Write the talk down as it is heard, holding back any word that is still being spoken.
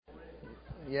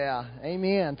Yeah,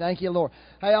 amen. Thank you, Lord.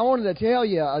 Hey, I wanted to tell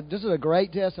you, this is a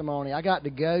great testimony. I got to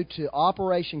go to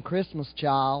Operation Christmas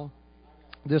Child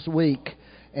this week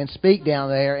and speak down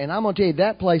there, and I'm going to tell you,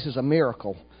 that place is a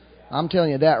miracle. I'm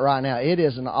telling you that right now. It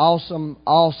is an awesome,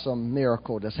 awesome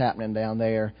miracle that's happening down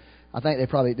there. I think they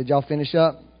probably, did y'all finish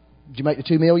up? Did you make the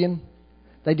 2 million?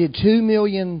 They did 2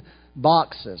 million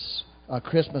boxes,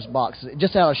 Christmas boxes,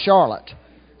 just out of Charlotte.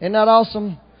 Isn't that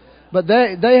awesome? But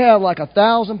they have like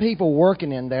 1,000 people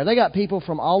working in there. They got people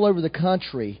from all over the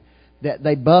country that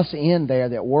they bus in there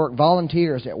that work,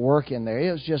 volunteers that work in there.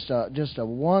 It was just a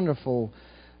wonderful,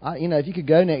 if you could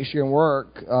go next year and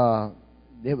work,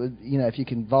 it would, if you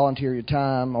can volunteer your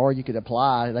time or you could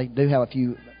apply. They do have a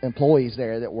few employees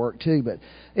there that work too, but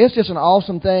it's just an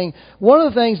awesome thing. One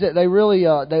of the things that they really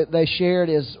they shared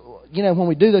is, when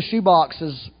we do the shoe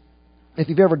boxes, if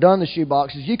you've ever done the shoe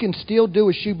boxes, you can still do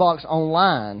a shoe box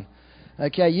online.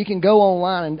 Okay, you can go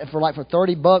online and for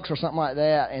 $30 or something like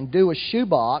that and do a shoe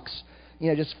box.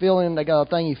 Just fill in. They got a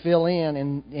thing you fill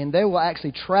in, and they will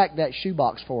actually track that shoe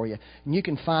box for you, and you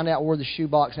can find out where the shoe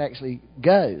box actually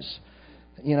goes.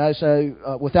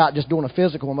 So without just doing a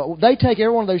physical one, but they take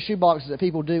every one of those shoe boxes that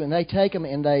people do, and they take them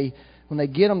and when they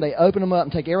get them, they open them up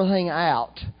and take everything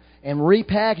out and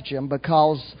repackage them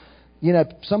because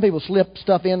some people slip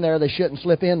stuff in there they shouldn't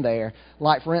slip in there.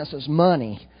 Like for instance,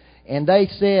 money. And they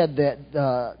said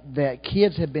that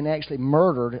kids had been actually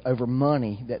murdered over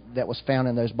money that was found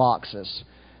in those boxes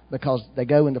because they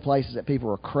go into places that people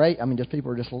are crazy. I mean,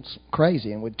 people are just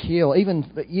crazy and would kill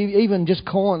even just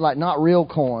coins, like not real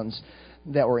coins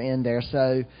that were in there.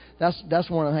 So that's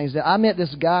one of the things that I met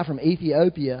this guy from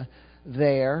Ethiopia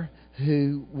there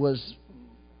who was,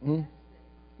 what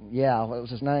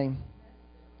was his name?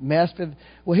 Mesfid.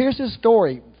 Well, here's his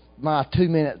story. My 2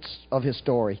 minutes of his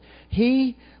story.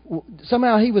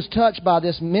 Somehow he was touched by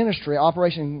this ministry,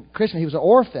 Operation Christmas. He was an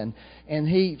orphan, and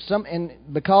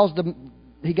because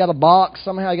he got a box,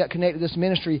 somehow he got connected to this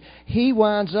ministry. He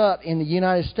winds up in the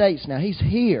United States. Now he's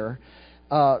here,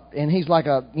 and he's like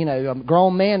a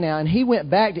grown man now. And he went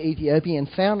back to Ethiopia and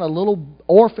found a little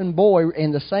orphan boy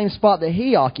in the same spot that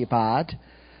he occupied.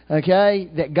 Okay,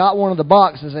 that got one of the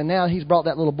boxes, and now he's brought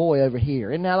that little boy over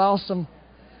here. Isn't that awesome?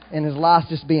 And his life's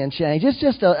just being changed. It's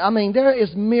just there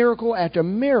is miracle after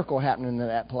miracle happening in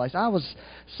that place. I was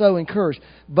so encouraged.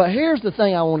 But here's the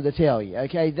thing I wanted to tell you,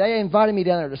 okay? They invited me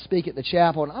down there to speak at the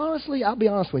chapel, and honestly, I'll be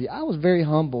honest with you, I was very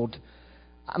humbled.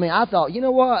 I thought, you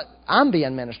know what? I'm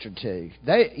being ministered to.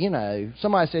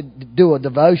 Somebody said, do a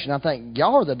devotion. I think,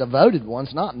 y'all are the devoted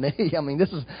ones, not me.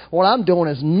 This is, what I'm doing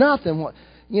is nothing,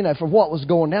 for what was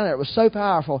going down there. It was so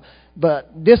powerful. But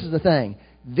this is the thing.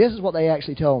 This is what they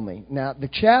actually told me. Now, the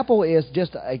chapel is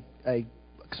just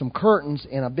some curtains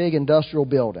in a big industrial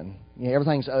building.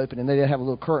 Everything's open, and they have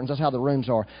little curtains. That's how the rooms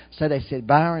are. So they said,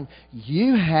 Byron,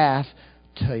 you have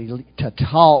to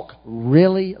talk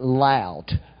really loud,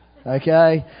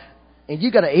 okay? And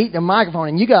you got to eat the microphone,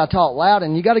 and you got to talk loud,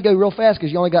 and you got to go real fast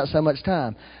because you only got so much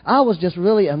time. I was just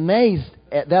really amazed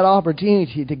at that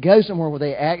opportunity to go somewhere where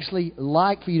they actually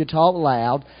like for you to talk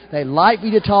loud. They like for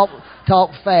you to talk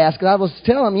fast. Because I was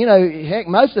telling them, heck,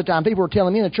 most of the time people were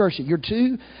telling me in the church that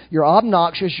you're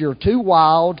obnoxious, you're too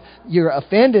wild, you're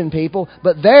offending people.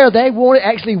 But there they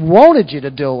actually wanted you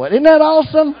to do it. Isn't that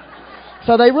awesome?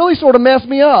 So they really sort of messed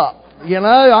me up.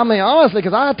 Honestly,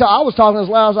 because I was talking as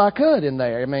loud as I could in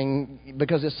there.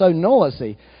 Because it's so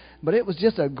noisy. But it was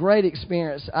just a great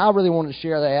experience. I really wanted to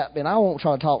share that, and I won't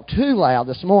try to talk too loud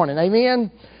this morning.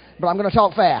 Amen? But I'm going to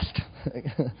talk fast.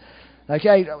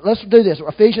 Okay, let's do this.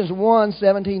 Ephesians 1,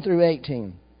 17 through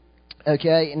 18.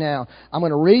 Okay, now, I'm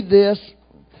going to read this.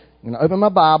 I'm going to open my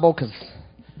Bible because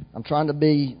I'm going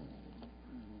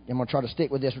to try to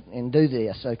stick with this and do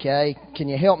this, okay? Can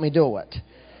you help me do it?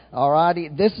 All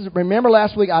righty. Remember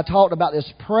last week I talked about this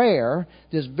prayer,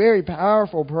 this very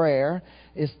powerful prayer.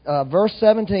 It's verse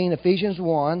 17, Ephesians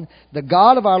 1. The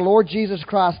God of our Lord Jesus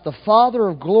Christ, the Father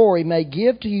of glory, may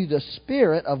give to you the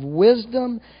spirit of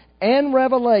wisdom and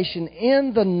revelation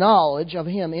in the knowledge of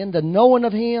Him, in the knowing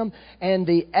of Him, and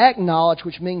the acknowledge,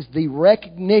 which means the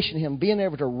recognition of Him, being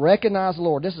able to recognize the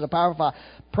Lord. This is a powerful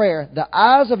prayer. The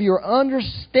eyes of your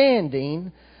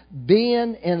understanding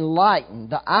being enlightened.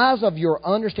 The eyes of your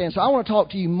understanding. So I want to talk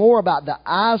to you more about the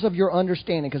eyes of your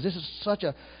understanding, because this is such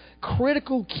a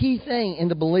critical key thing in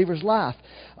the believer's life.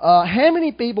 How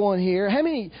many people in here, how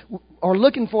many are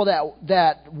looking for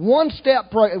that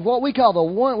one-step program, what we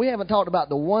call we haven't talked about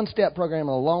the one-step program in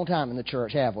a long time in the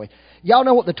church, have we? Y'all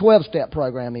know what the 12-step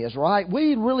program is, right?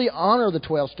 We really honor the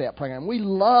 12-step program. We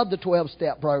love the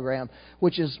 12-step program,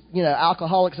 which is,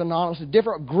 Alcoholics Anonymous,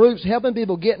 different groups helping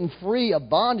people getting free of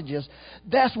bondages.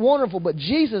 That's wonderful, but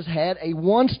Jesus had a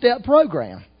one-step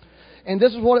program. And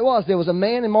this is what it was. There was a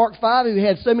man in Mark 5 who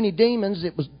had so many demons,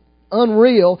 it was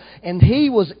unreal, and he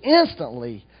was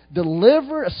instantly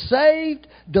saved,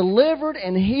 delivered,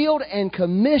 and healed and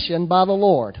commissioned by the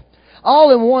Lord.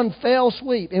 All in one fell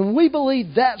sweep. And we believe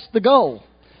that's the goal.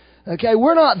 Okay,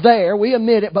 we're not there, we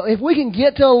admit it, but if we can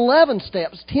get to 11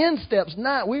 steps, 10 steps,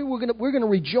 9, we're going to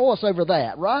rejoice over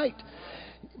that, right?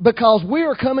 Because we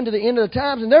are coming to the end of the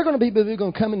times, and there are going to be people who are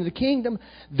going to come into the kingdom.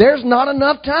 There's not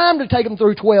enough time to take them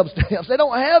through 12 steps. They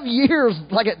don't have years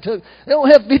like it took. They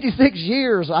don't have 56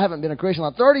 years. I haven't been a Christian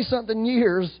like 30-something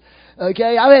years.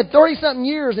 Okay, I've had 30-something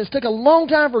years. It's took a long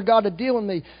time for God to deal with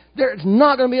me. There's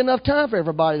not going to be enough time for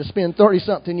everybody to spend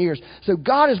 30-something years. So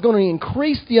God is going to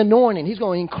increase the anointing. He's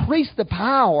going to increase the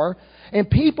power. And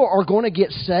people are going to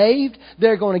get saved,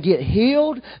 they're going to get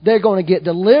healed, they're going to get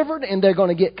delivered, and they're going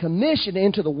to get commissioned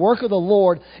into the work of the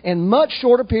Lord in much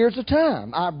shorter periods of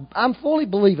time. I'm fully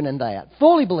believing in that.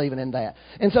 Fully believing in that.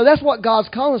 And so that's what God's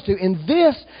calling us to. And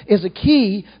this is a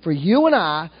key for you and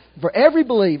I, for every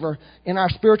believer in our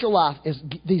spiritual life, is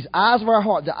these eyes of our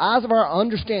heart, the eyes of our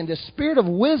understanding, this spirit of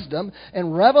wisdom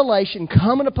and revelation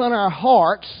coming upon our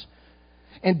hearts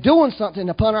and doing something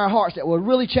upon our hearts that will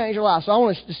really change our lives. So I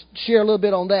want to just share a little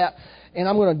bit on that. And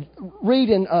I'm going to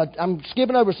read I'm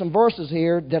skipping over some verses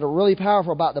here that are really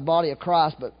powerful about the body of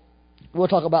Christ, but we'll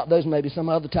talk about those maybe some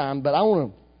other time. But I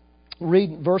want to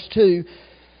read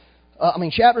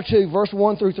chapter 2, verse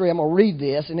 1 through 3. I'm going to read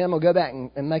this, and then I'm going to go back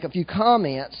and make a few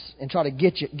comments and try to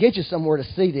get you somewhere to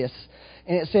see this.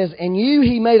 And it says, "And you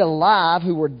he made alive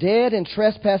who were dead in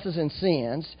trespasses and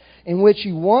sins, in which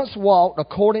you once walked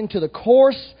according to the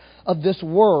course of this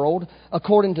world,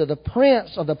 according to the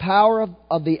prince of the power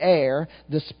of the air,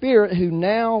 the spirit who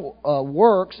now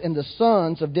works in the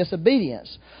sons of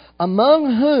disobedience, among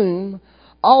whom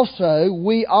also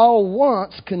we all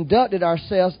once conducted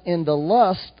ourselves in the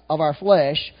lust of our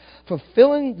flesh,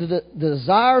 fulfilling the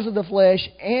desires of the flesh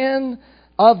and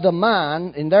of the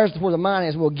mind," and there's where the mind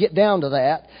is, we'll get down to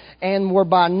that, "and were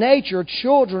by nature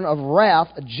children of wrath,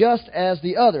 just as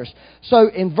the others." So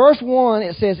in verse 1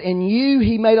 it says, "And you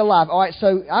he made alive." All right,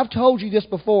 so I've told you this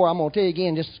before. I'm going to tell you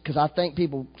again just because I think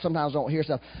people sometimes don't hear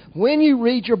stuff. When you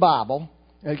read your Bible,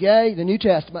 okay, the New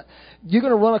Testament, you're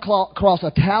going to run across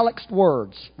italics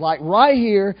words. Like right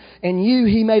here, "And you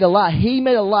he made alive." He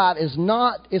made alive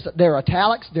they're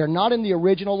italics. They're not in the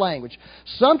original language.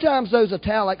 Sometimes those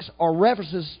italics are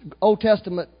references, Old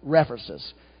Testament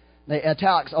references. The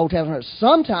italics, Old Testament.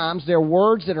 Sometimes they're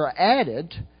words that are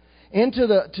added into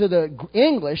the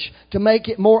English to make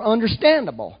it more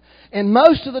understandable. And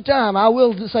most of the time, I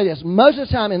will say this, most of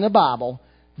the time in the Bible,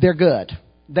 they're good.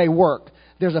 They work.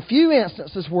 There's a few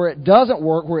instances where it doesn't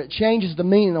work, where it changes the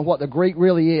meaning of what the Greek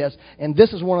really is, and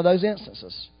this is one of those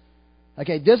instances.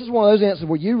 Okay, this is one of those instances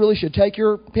where you really should take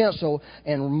your pencil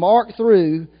and mark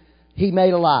through "he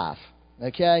made alive,"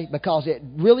 okay, because it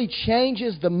really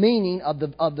changes the meaning of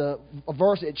the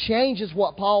verse. It changes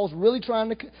what Paul's really trying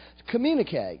to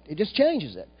communicate. It just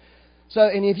changes it. So,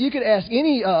 and if you could ask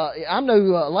any, I'm no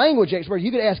language expert,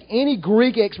 you could ask any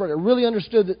Greek expert that really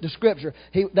understood the Scripture,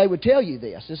 they would tell you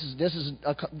this. This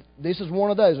is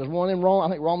one of those. There's one in Rome, I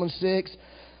think Romans 6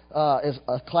 is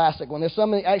a classic one. There's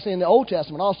some actually in the Old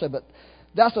Testament also, but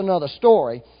that's another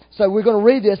story. So we're going to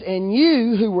read this. "And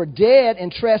you who were dead in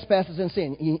trespasses and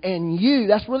sin." And you,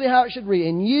 that's really how it should read.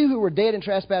 "And you who were dead in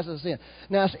trespasses and sin."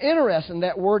 Now it's interesting,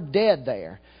 that word "dead"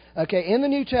 there. Okay, in the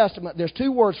New Testament, there's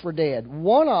two words for dead.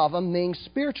 One of them means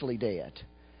spiritually dead.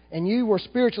 And you were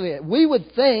spiritually dead. We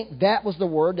would think that was the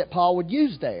word that Paul would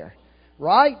use there,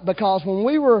 right? Because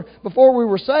before we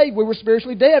were saved, we were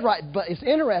spiritually dead, right? But it's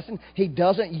interesting, he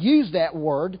doesn't use that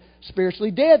word,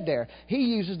 spiritually dead, there. He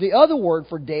uses the other word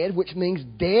for dead, which means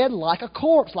dead like a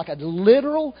corpse, like a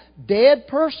literal dead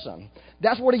person.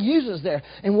 That's what he uses there.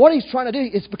 And what he's trying to do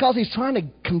is because he's trying to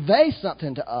convey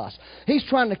something to us. He's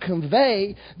trying to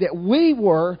convey that we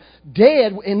were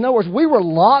dead. In other words, we were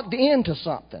locked into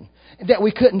something that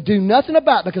we couldn't do nothing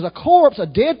about, because a corpse, a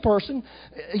dead person,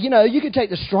 you could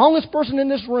take the strongest person in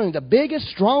this room, the biggest,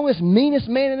 strongest, meanest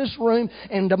man in this room,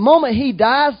 and the moment he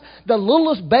dies, the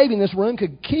littlest baby in this room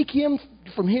could kick him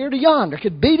from here to yonder,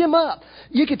 could beat him up.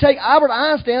 You could take Albert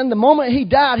Einstein, the moment he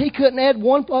died, he couldn't add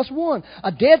 1 plus 1.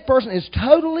 A dead person is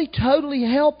totally, totally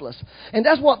helpless. And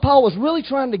that's what Paul was really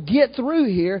trying to get through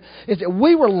here, is that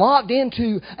we were locked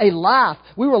into a life.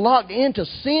 We were locked into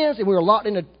sins, and we were locked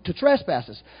into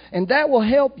trespasses. And that will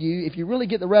help you if you really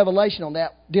get the revelation on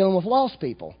that, dealing with lost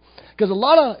people. Because a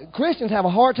lot of Christians have a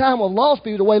hard time with lost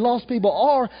people the way lost people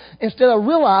are, instead of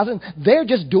realizing they're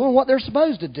just doing what they're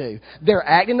supposed to do. They're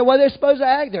acting the way they're supposed to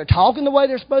act. They're talking the way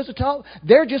they're supposed to talk.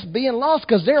 They're just being lost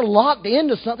because they're locked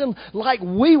into something like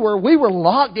we were. We were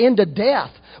locked into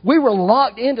death. We were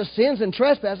locked into sins and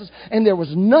trespasses, and there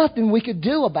was nothing we could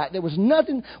do about it. There was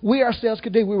nothing we ourselves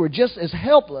could do. We were just as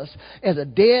helpless as a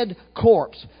dead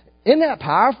corpse. Isn't that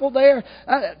powerful there?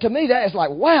 To me, that is like,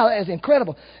 wow, that is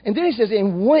incredible. And then he says,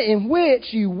 in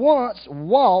which you once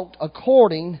walked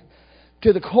according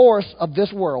to the course of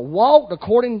this world. Walked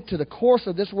according to the course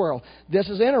of this world. This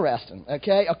is interesting,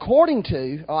 okay? According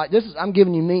to, all right, I'm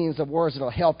giving you meanings of words that will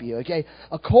help you, okay?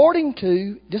 According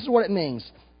to, this is what it means.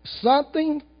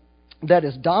 Something that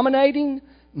is dominating,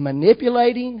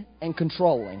 manipulating, and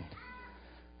controlling.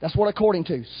 That's what according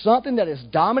to. Something that is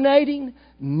dominating,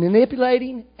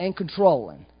 manipulating, and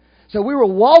controlling. So we were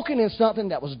walking in something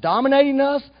that was dominating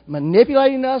us,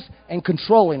 manipulating us, and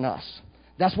controlling us.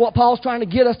 That's what Paul's trying to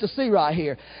get us to see right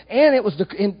here. And it was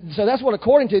so that's what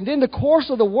according to. And then the course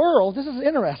of the world, this is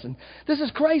interesting. This is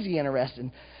crazy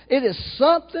interesting. It is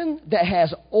something that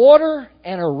has order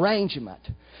and arrangement.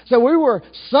 So we were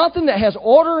something that has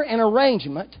order and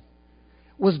arrangement,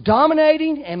 was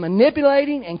dominating and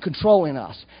manipulating and controlling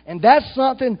us. And that's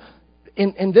something,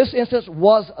 in this instance,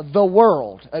 was the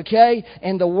world, okay?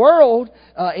 And the world,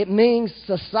 it means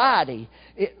society.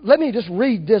 Let me just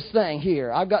read this thing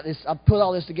here. I've got this. I put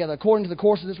all this together. According to the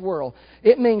course of this world,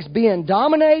 it means being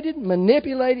dominated,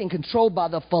 manipulated, and controlled by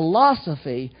the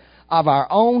philosophy of our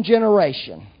own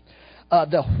generation,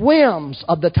 the whims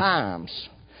of the times,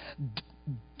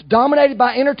 dominated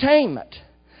by entertainment,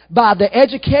 by the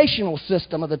educational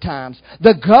system of the times,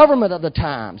 the government of the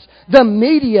times, the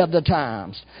media of the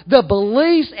times, the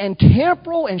beliefs and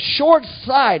temporal and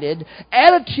short-sighted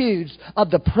attitudes of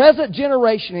the present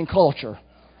generation and culture.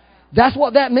 That's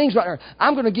what that means right there.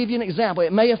 I'm going to give you an example.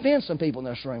 It may offend some people in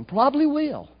this room. Probably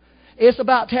will. It's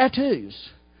about tattoos.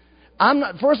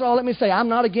 First of all, let me say, I'm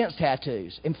not against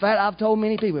tattoos. In fact, I've told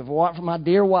many people, if it weren't for my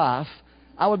dear wife,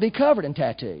 I would be covered in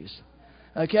tattoos.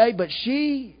 Okay, but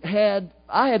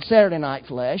I had Saturday night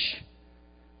flesh,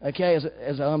 okay, as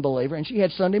an unbeliever, and she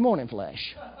had Sunday morning flesh.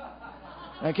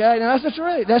 Okay, now that's the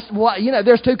truth. That's what,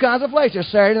 there's two kinds of flesh. There's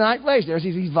Saturday night flesh. There's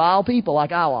these vile people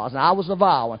like I was, and I was the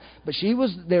vile one. But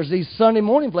there's these Sunday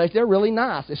morning flesh. They're really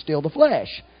nice. It's still the flesh.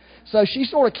 So she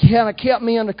sort of kind of kept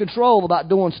me under control about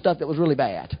doing stuff that was really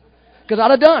bad. Because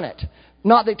I'd have done it.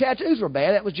 Not that tattoos were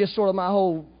bad. That was just sort of my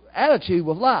whole attitude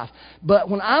with life. But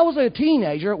when I was a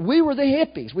teenager, we were the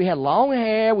hippies. We had long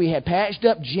hair, we had patched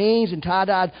up jeans and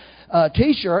tie-dyed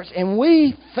T-shirts, and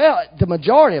we felt, the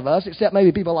majority of us, except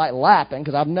maybe people like Lappin,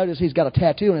 because I've noticed he's got a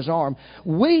tattoo on his arm,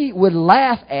 we would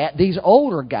laugh at these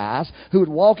older guys who would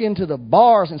walk into the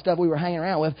bars and stuff we were hanging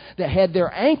around with that had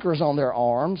their anchors on their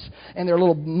arms and their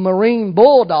little marine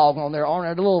bulldog on their arm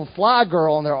and their little fly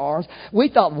girl on their arms. We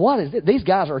thought, what is it? These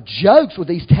guys are jokes with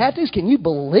these tattoos. Can you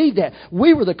believe that?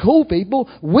 We were the cool people.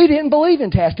 We didn't believe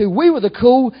in tattoos. We were the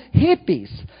cool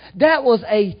hippies. That was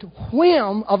a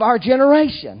whim of our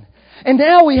generation. And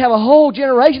now we have a whole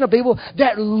generation of people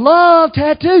that love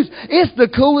tattoos. It's the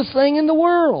coolest thing in the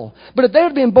world. But if they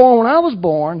had been born when I was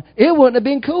born, it wouldn't have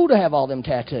been cool to have all them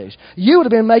tattoos. You would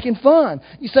have been making fun.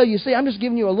 So you see, I'm just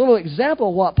giving you a little example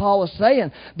of what Paul was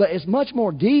saying, but it's much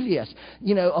more devious,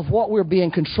 of what we're being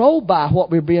controlled by,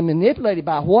 what we're being manipulated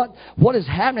by, what is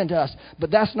happening to us. But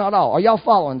that's not all. Are y'all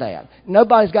following that?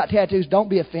 Nobody's got tattoos. Don't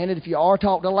be offended. If you are,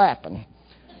 talk to Lappin.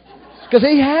 Because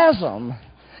he has them.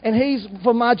 And he's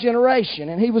from my generation,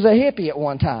 and he was a hippie at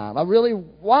one time, a really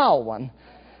wild one.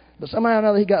 But somehow or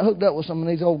another he got hooked up with some of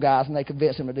these old guys, and they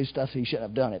convinced him to do stuff he shouldn't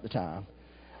have done at the time.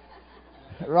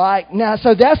 Right? Now,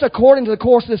 so that's according to the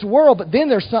course of this world, but then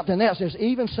there's something else. There's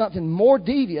even something more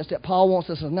devious that Paul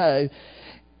wants us to know.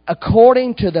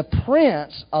 According to the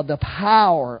prince of the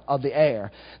power of the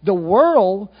air. The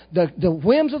world, the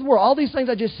whims of the world, all these things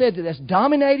I just said that's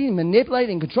dominating,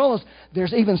 manipulating, controlling us,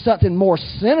 there's even something more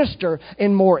sinister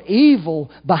and more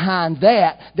evil behind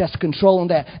that's controlling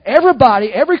that.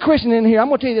 Every Christian in here, I'm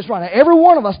going to tell you this right now, every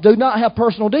one of us do not have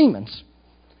personal demons.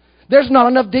 There's not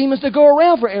enough demons to go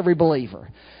around for every believer.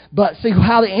 But see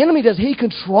how the enemy does, he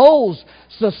controls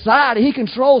society, he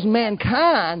controls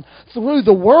mankind through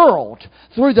the world,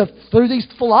 through these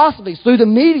philosophies, through the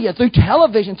media, through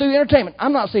television, through entertainment.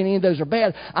 I'm not saying any of those are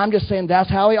bad. I'm just saying that's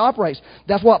how he operates.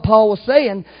 That's what Paul was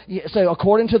saying. So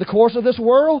according to the course of this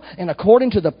world and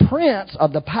according to the prince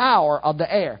of the power of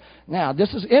the air. Now,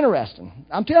 this is interesting.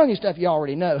 I'm telling you stuff you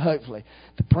already know, hopefully.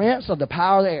 The prince of the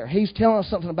power of the air. He's telling us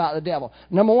something about the devil.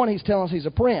 Number one, he's telling us he's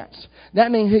a prince.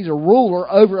 That means he's a ruler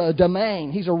over a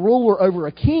domain. He's a ruler over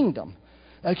a kingdom.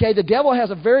 Okay, the devil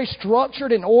has a very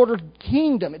structured and ordered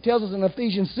kingdom. It tells us in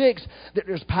Ephesians 6 that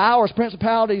there's powers,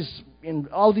 principalities, and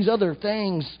all these other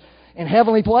things in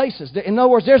heavenly places. In other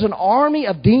words, there's an army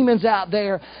of demons out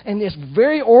there, and it's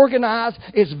very organized,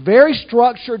 it's very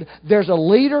structured. There's a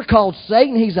leader called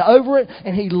Satan. He's over it,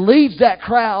 and he leads that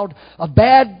crowd of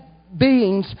bad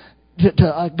beings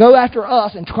to go after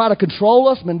us and try to control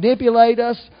us, manipulate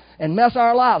us, and mess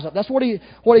our lives up. That's what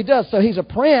he does. So he's a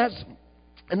prince.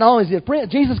 And not only is he a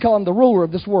prince, Jesus called him the ruler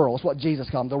of this world. That's what Jesus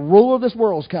called him. The ruler of this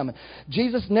world is coming.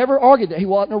 Jesus never argued that he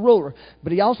wasn't a ruler,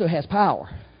 but he also has power.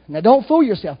 Now, don't fool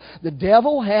yourself. The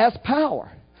devil has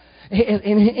power.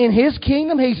 In his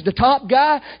kingdom, he's the top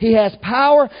guy. He has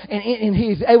power, and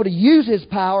he's able to use his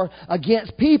power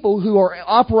against people who are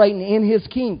operating in his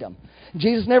kingdom.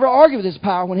 Jesus never argued with his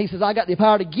power when he says, I got the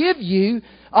power to give you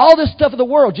all this stuff of the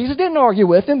world. Jesus didn't argue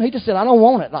with him. He just said, I don't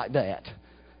want it like that.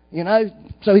 You know?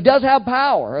 So he does have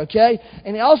power, okay?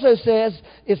 And he also says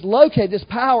this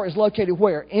power is located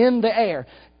where? In the air.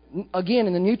 Again,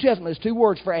 in the New Testament, there's two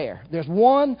words for air. There's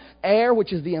one, air,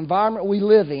 which is the environment we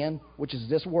live in, which is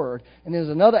this word. And there's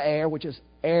another air, which is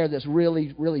air that's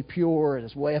really, really pure, and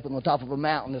it's way up on the top of a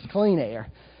mountain, it's clean air.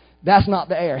 That's not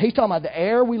the air. He's talking about the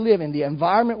air we live in, the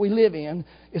environment we live in.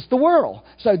 It's the world.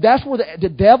 So that's where the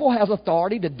devil has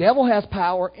authority. The devil has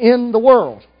power in the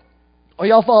world. Are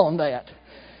y'all following that?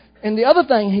 And the other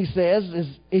thing he says is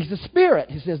he's the Spirit.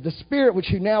 He says the Spirit which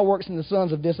who now works in the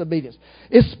sons of disobedience.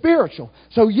 It's spiritual.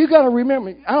 So you got to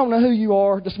remember, I don't know who you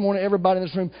are this morning, everybody in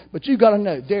this room, but you got to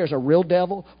know there's a real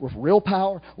devil with real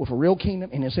power, with a real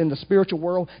kingdom, and it's in the spiritual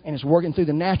world, and it's working through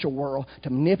the natural world to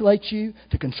manipulate you,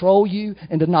 to control you,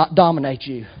 and to not dominate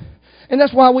you. And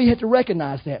that's why we have to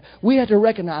recognize that. We have to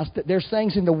recognize that there's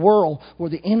things in the world where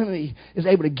the enemy is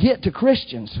able to get to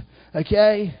Christians,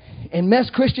 okay, and mess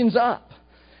Christians up.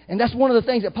 And that's one of the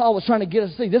things that Paul was trying to get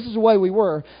us to see. This is the way we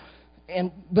were.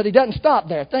 But he doesn't stop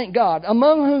there, thank God.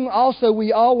 Among whom also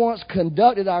we all once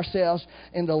conducted ourselves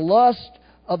in the lust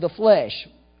of the flesh.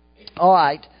 All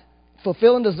right.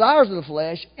 Fulfilling desires of the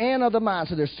flesh and of the mind.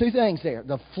 So there's two things there.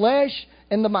 The flesh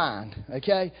and the mind.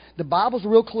 Okay? The Bible's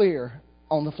real clear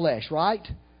on the flesh, right?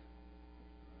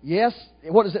 Yes?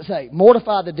 What does it say?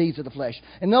 Mortify the deeds of the flesh.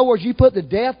 In other words, you put to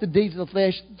death the deeds of the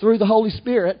flesh through the Holy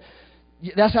Spirit.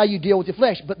 That's how you deal with your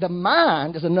flesh. But the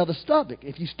mind is another subject.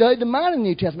 If you study the mind in the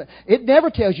New Testament, it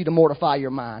never tells you to mortify your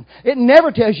mind. It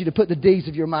never tells you to put the deeds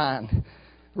of your mind.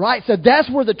 Right? So that's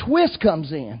where the twist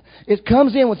comes in. It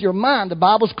comes in with your mind. The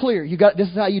Bible's clear. This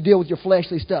is how you deal with your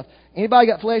fleshly stuff. Anybody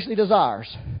got fleshly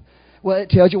desires? Well,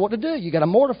 it tells you what to do. You got to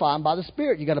mortify them by the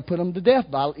Spirit. You got to put them to death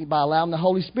by allowing the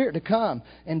Holy Spirit to come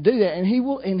and do that. And He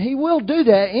will do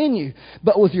that in you.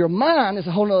 But with your mind, it's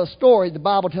a whole other story. The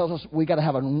Bible tells us we got to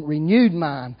have a renewed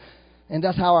mind, and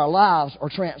that's how our lives are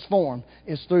transformed.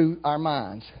 Is through our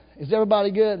minds. Is everybody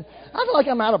good? I feel like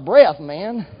I'm out of breath,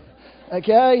 man.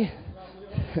 Okay.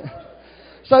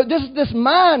 So this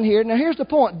mind here. Now here's the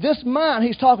point. This mind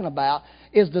he's talking about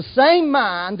is the same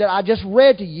mind that I just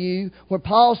read to you where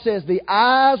Paul says the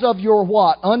eyes of your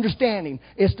what? Understanding.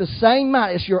 It's the same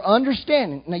mind. It's your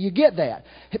understanding. Now you get that.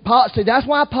 See, that's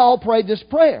why Paul prayed this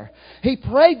prayer. He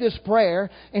prayed this prayer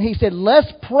and he said,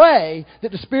 let's pray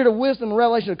that the Spirit of wisdom and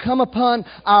revelation will come upon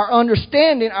our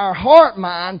understanding, our heart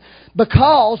mind,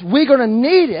 because we're going to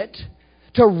need it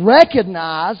to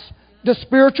recognize the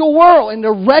spiritual world and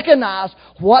to recognize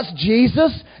what's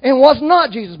Jesus and what's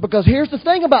not Jesus. Because here's the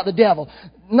thing about the devil.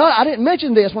 I didn't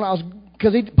mention this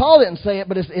because Paul didn't say it,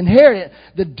 but it's inherited.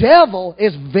 The devil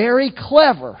is very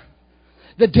clever.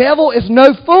 The devil is no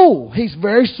fool. He's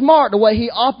very smart the way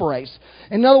he operates.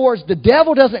 In other words, the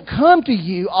devil doesn't come to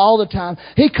you all the time.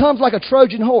 He comes like a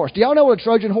Trojan horse. Do y'all know what a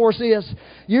Trojan horse is?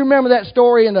 You remember that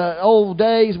story in the old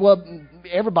days? Well,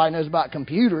 everybody knows about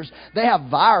computers. They have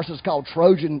viruses called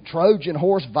Trojan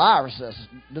horse viruses.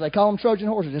 Do they call them Trojan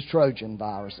horses or just Trojan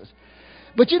viruses?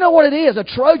 But you know what it is? A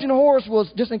Trojan horse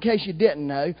was, just in case you didn't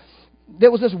know, there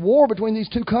was this war between these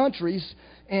two countries,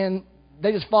 and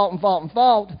they just fought and fought and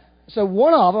fought. So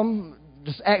one of them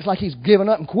just acts like he's giving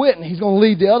up and quitting. He's going to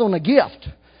leave the other one a gift.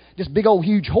 This big old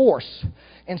huge horse.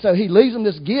 And so he leaves them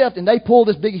this gift, and they pull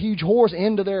this big, huge horse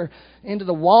into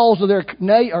the walls of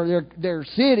their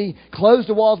city, close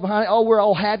the walls behind it. Oh, we're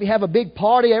all happy, have a big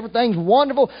party, everything's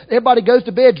wonderful. Everybody goes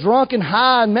to bed drunk and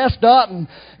high and messed up,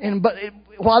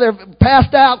 while they're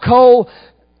passed out cold,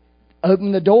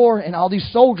 open the door, and all these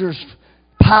soldiers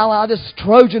pile out this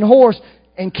Trojan horse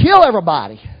and kill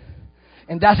everybody.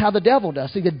 And that's how the devil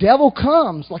does. See, the devil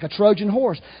comes like a Trojan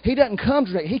horse. He doesn't come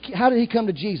direct. How did he come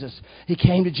to Jesus? He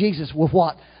came to Jesus with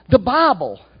what? The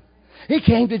Bible. He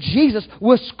came to Jesus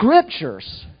with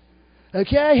Scriptures.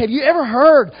 Okay? Have you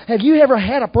ever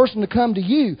had a person to come to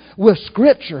you with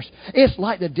Scriptures? It's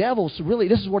like the devil's really,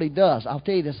 this is what he does. I'll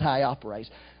tell you this is how he operates.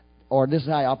 Or this is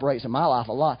how he operates in my life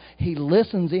a lot. He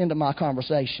listens into my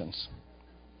conversations.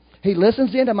 He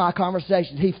listens into my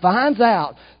conversations. He finds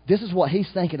out this is what he's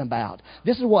thinking about.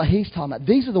 This is what he's talking about.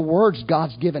 These are the words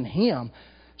God's given him.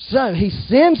 So he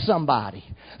sends somebody.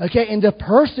 Okay, and the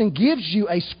person gives you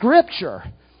a scripture.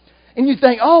 And you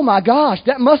think, oh my gosh,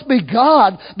 that must be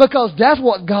God, because that's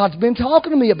what God's been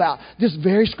talking to me about, this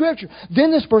very scripture.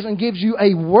 Then this person gives you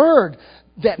a word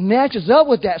that matches up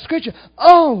with that scripture.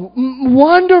 Oh,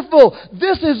 wonderful.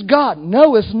 This is God.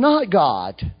 No, it's not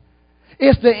God.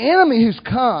 It's the enemy who's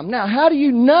come. Now, how do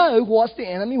you know what's the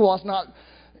enemy, what's not,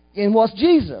 and what's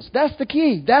Jesus? That's the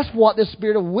key. That's what the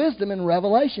spirit of wisdom and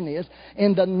revelation is,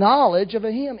 and the knowledge of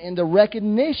Him, and the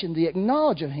recognition, the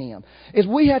acknowledge of Him. Is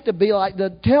we have to be like the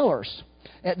tellers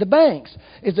at the banks.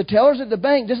 Is the tellers at the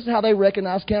bank, this is how they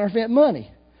recognize counterfeit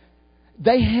money.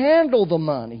 They handle the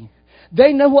money.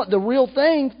 They know what the real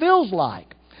thing feels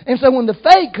like. And so when the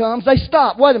fake comes, they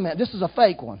stop. Wait a minute, this is a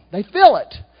fake one. They feel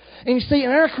it. And you see, in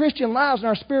our Christian lives, in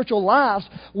our spiritual lives,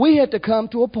 we have to come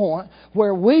to a point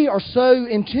where we are so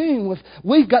in tune with,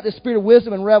 we've got the spirit of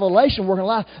wisdom and revelation working in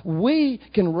life, we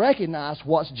can recognize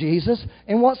what's Jesus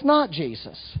and what's not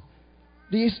Jesus.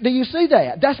 Do you see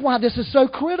that? That's why this is so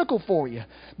critical for you.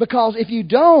 Because if you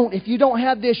don't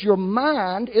have this, your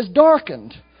mind is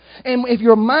darkened. And if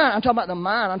your mind, I'm talking about the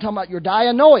mind, I'm talking about your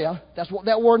dianoia, that's what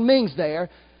that word means there.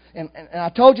 And I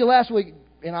told you last week,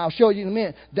 and I'll show you in a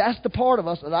minute, that's the part of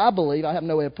us that I believe, I have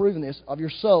no way of proving this, of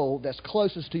your soul that's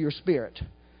closest to your spirit.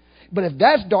 But if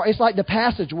that's dark, it's like the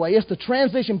passageway. It's the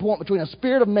transition point between the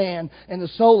spirit of man and the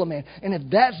soul of man. And if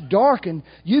that's darkened,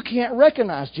 you can't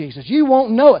recognize Jesus. You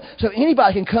won't know it. So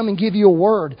anybody can come and give you a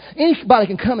word. Anybody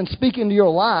can come and speak into your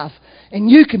life. And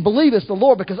you can believe it's the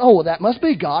Lord because, oh, well, that must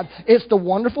be God. It's the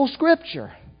wonderful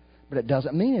Scripture. But it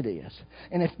doesn't mean it is.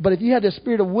 But if you have the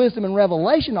spirit of wisdom and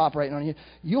revelation operating on you,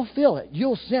 you'll feel it.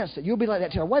 You'll sense it. You'll be like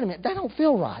that. Wait a minute, that don't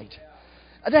feel right.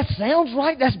 That sounds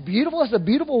right. That's beautiful. That's a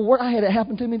beautiful word. I had it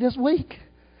happen to me this week.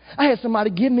 I had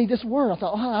somebody give me this word. I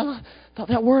thought, I thought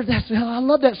that word, I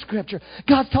love that scripture.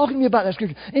 God's talking to me about that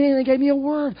scripture. And then they gave me a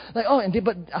word. But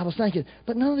I was thinking,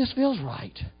 but none of this feels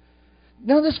right.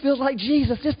 None of this feels like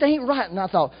Jesus. This ain't right. And I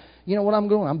thought, you know what I'm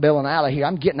doing? I'm bailing out of here.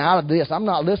 I'm getting out of this. I'm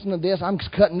not listening to this. I'm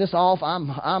cutting this off.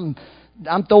 I'm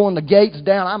throwing the gates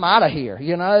down. I'm out of here.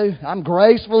 You know, I'm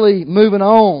gracefully moving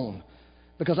on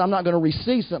because I'm not going to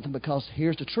receive something. Because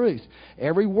here's the truth: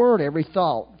 every word, every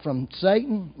thought from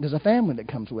Satan, there's a family that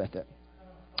comes with it.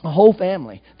 A whole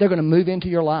family. They're going to move into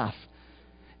your life,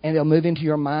 and they'll move into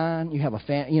your mind. You have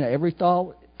every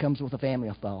thought comes with a family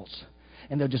of thoughts,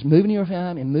 and they'll just move into your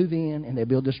family and move in, and they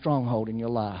build a stronghold in your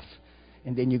life.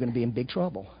 And then you're going to be in big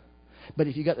trouble. But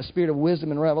if you got the spirit of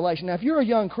wisdom and revelation. Now, if you're a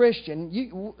young Christian,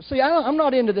 I'm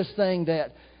not into this thing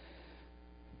that,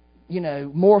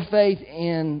 more faith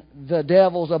in the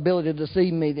devil's ability to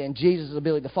deceive me than Jesus'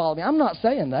 ability to follow me. I'm not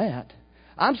saying that.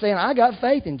 I'm saying I got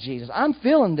faith in Jesus. I'm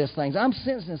feeling these things. I'm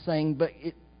sensing this thing.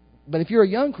 But if you're a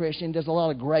young Christian, there's a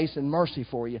lot of grace and mercy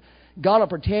for you. God will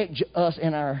protect us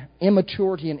in our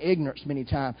immaturity and ignorance many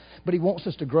times, but He wants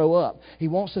us to grow up. He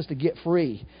wants us to get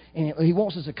free, and He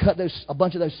wants us to cut a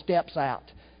bunch of those steps out.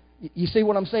 You see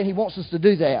what I'm saying? He wants us to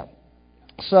do that.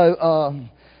 So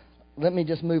let me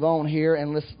just move on here,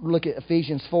 and let's look at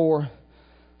Ephesians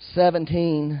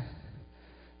 4:17.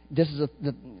 This is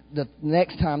the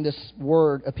next time this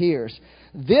word appears.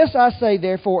 This I say,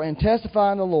 therefore, and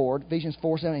testify in the Lord, Ephesians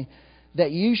 4:17,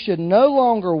 that you should no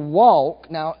longer walk.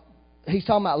 Now, he's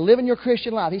talking about living your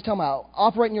Christian life. He's talking about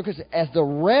operating your Christian as the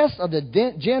rest of the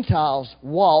Gentiles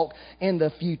walk in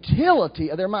the futility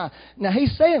of their mind. Now,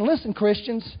 he's saying, listen,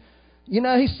 Christians,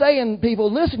 he's saying,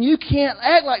 people, listen, you can't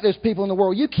act like those people in the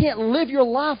world. You can't live your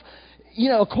life,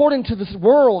 according to this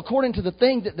world, according to the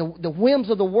thing that the whims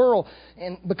of the world,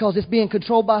 and because it's being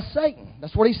controlled by Satan.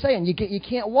 That's what he's saying. You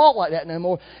can't walk like that no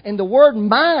more. And the word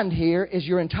mind here is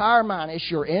your entire mind.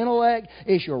 It's your intellect.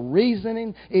 It's your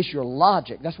reasoning. It's your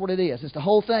logic. That's what it is. It's the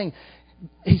whole thing.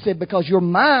 He said, because your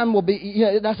mind will be,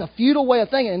 that's a futile way of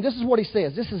thinking. And this is what he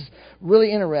says. This is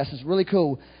really interesting. It's really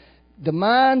cool. The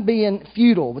mind being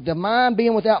futile, the mind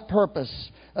being without purpose,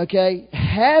 okay,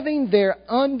 having their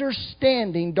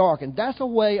understanding darkened. That's a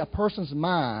way a person's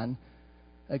mind,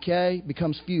 okay,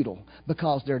 becomes futile.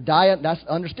 Because that's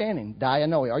understanding,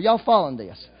 dianoia. Are y'all following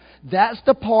this? That's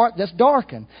the part that's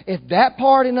darkened. If that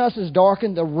part in us is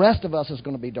darkened, the rest of us is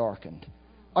going to be darkened.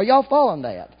 Are y'all following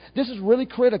that? This is really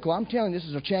critical. I'm telling you, this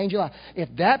is a change of life. If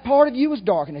that part of you is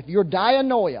darkened, if your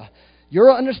dianoia,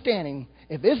 your understanding,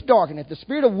 if it's darkened, if the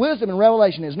spirit of wisdom and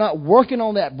revelation is not working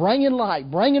on that, bringing light,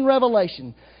 bringing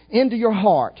revelation into your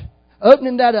heart,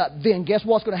 opening that up, then guess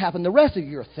what's going to happen? The rest of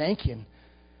you are thinking.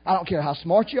 I don't care how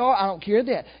smart you are. I don't care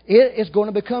that. It is going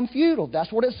to become futile.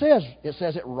 That's what it says. It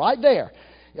says it right there.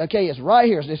 Okay, it's right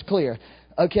here. It's clear.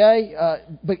 Okay,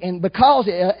 and because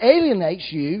it alienates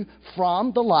you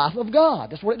from the life of God.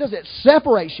 That's what it does. It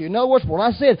separates you. In other words, when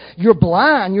I said you're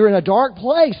blind, you're in a dark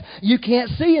place, you can't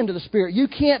see into the Spirit. You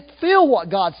can't feel what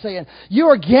God's saying. You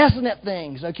are guessing at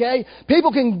things, okay?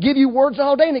 People can give you words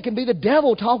all day, and it can be the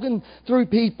devil talking through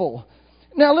people.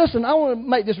 Now listen, I want to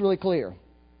make this really clear.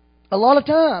 A lot of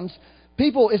times,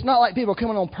 it's not like people are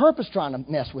coming on purpose trying to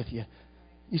mess with you.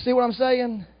 You see what I'm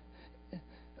saying?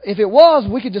 If it was,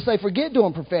 we could just say, forget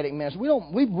doing prophetic ministry.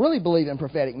 We really believe in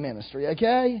prophetic ministry,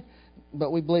 okay?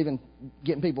 But we believe in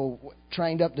getting people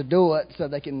trained up to do it so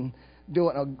they can do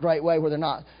it in a great way where they're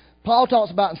not. Paul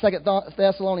talks about in 2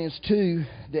 Thessalonians 2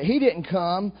 that he didn't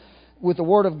come with the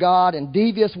Word of God in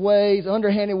devious ways,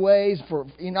 underhanded ways,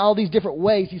 in all these different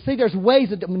ways. You see, there's ways,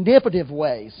 manipulative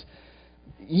ways.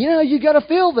 You got to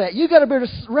feel that. You got to be able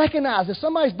to recognize if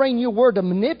somebody's bringing you a word to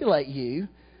manipulate you,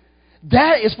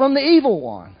 that is from the evil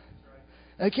one.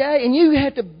 Okay? And you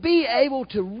have to be able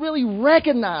to really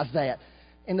recognize that.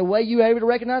 And the way you're able to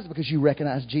recognize it, because you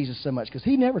recognize Jesus so much. Because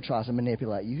He never tries to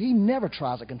manipulate you. He never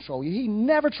tries to control you. He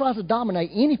never tries to dominate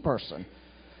any person.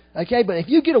 Okay? But if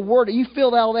you get a word that you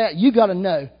feel all that, you got to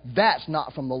know that's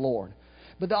not from the Lord.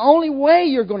 But the only way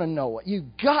you're going to know it,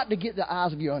 you've got to get the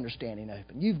eyes of your understanding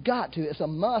open. You've got to. It's a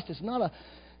must. It's not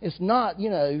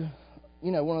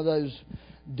one of those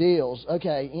deals.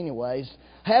 Okay, anyways.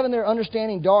 Having their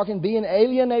understanding darkened, being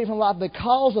alienated from life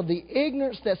because of the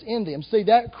ignorance that's in them. See,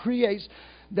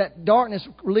 that darkness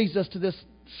leads us to this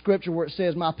scripture where it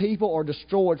says, my people are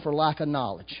destroyed for lack of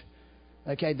knowledge.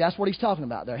 Okay, that's what he's talking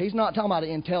about there. He's not talking about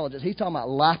intelligence. He's talking about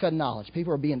lack of knowledge.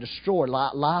 People are being destroyed.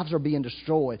 Lives are being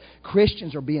destroyed.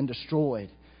 Christians are being destroyed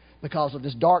because of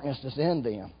this darkness that's in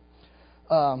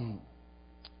them.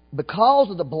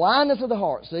 Because of the blindness of the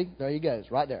heart. See, there he goes,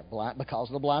 right there. Because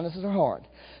of the blindness of the heart.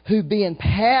 Who being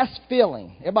past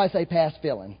feeling. Everybody say past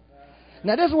feeling.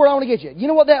 Now this is where I want to get you. You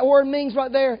know what that word means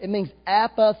right there? It means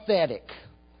apathetic.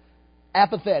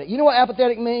 Apathetic. You know what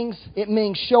apathetic means? It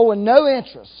means showing no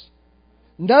interest.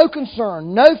 No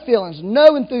concern, no feelings,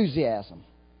 no enthusiasm.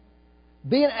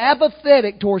 Being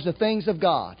apathetic towards the things of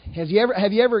God. Have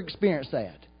you ever experienced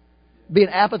that? Being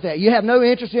apathetic. You have no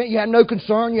interest in it, you have no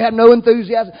concern, you have no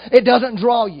enthusiasm. It doesn't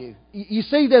draw you. You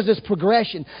see there's this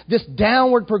progression, this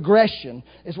downward progression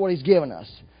is what He's given us.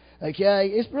 Okay?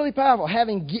 It's really powerful.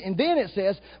 And then it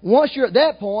says, once you're at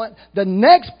that point, the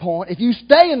next point, if you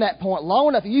stay in that point long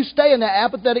enough, if you stay in that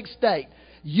apathetic state,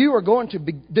 you are going to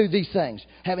do these things,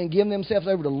 having given themselves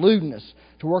over to lewdness,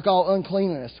 to work all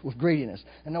uncleanness with greediness.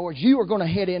 In other words, you are going to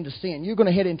head into sin. You're going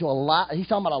to head into he's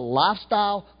talking about a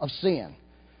lifestyle of sin.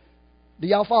 Do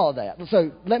y'all follow that?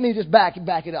 So let me just back it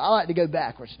up. I like to go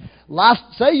backwards.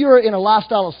 Say you're in a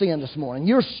lifestyle of sin this morning.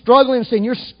 You're struggling in sin.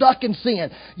 You're stuck in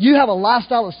sin. You have a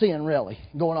lifestyle of sin, really,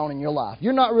 going on in your life.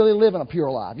 You're not really living a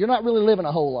pure life. You're not really living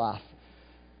a whole life.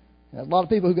 There's a lot of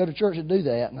people who go to church that do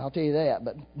that, and I'll tell you that.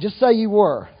 But just say you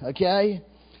were, okay?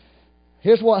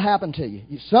 Here's what happened to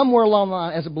you. Somewhere along the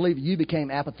line, as a believer, you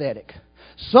became apathetic.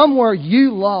 Somewhere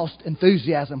you lost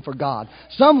enthusiasm for God.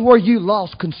 Somewhere you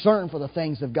lost concern for the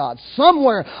things of God.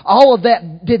 Somewhere all of that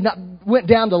went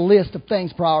down the list of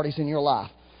things, priorities in your life.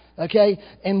 Okay?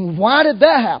 And why did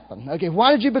that happen? Okay,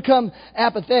 why did you become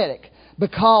apathetic?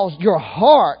 Because your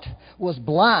heart was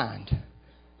blind.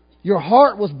 Your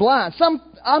heart was blind.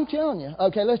 I'm telling you.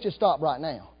 Okay, let's just stop right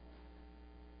now.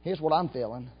 Here's what I'm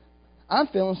feeling. I'm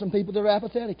feeling some people that are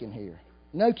apathetic in here.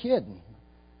 No kidding.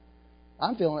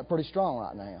 I'm feeling it pretty strong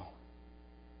right now.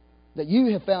 That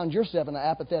you have found yourself in an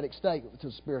apathetic state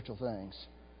to spiritual things.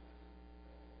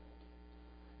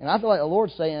 And I feel like the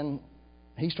Lord's saying,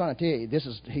 He's trying to tell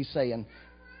you, He's saying,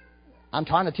 I'm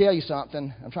trying to tell you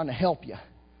something. I'm trying to help you.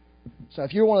 So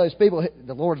if you're one of those people,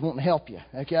 the Lord's wanting to help you,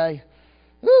 okay?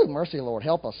 Ooh, mercy, Lord,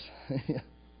 help us.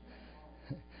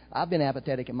 I've been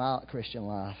apathetic in my Christian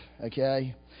life,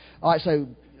 okay? All right, so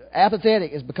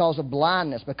apathetic is because of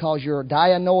blindness, because your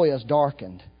dianoia is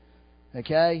darkened,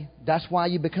 okay? That's why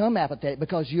you become apathetic,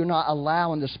 because you're not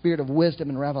allowing the spirit of wisdom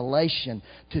and revelation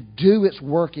to do its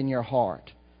work in your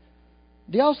heart.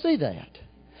 Do y'all see that?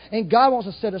 And God wants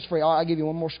to set us free. All right, I'll give you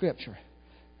one more scripture,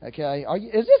 okay?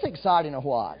 Is this exciting or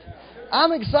what?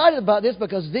 I'm excited about this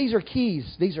because these are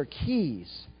keys. These are keys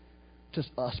to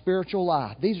a spiritual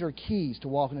life. These are keys to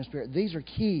walking in the Spirit. These are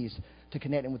keys to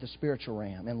connecting with the spiritual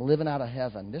realm and living out of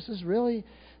heaven. This is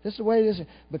the way it is.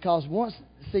 Because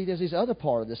there's this other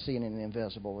part of the seeing in the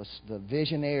invisible. It's the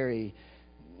visionary,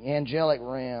 angelic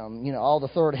realm, all the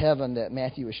third heaven that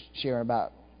Matthew was sharing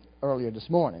about earlier this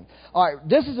morning. All right,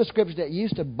 this is the scripture that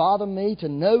used to bother me to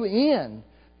no end.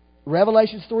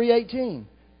 Revelations 3:18.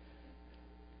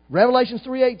 Revelations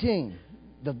 3:18.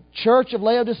 The church of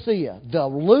Laodicea, the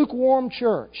lukewarm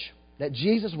church that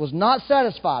Jesus was not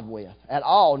satisfied with at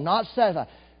all, not satisfied.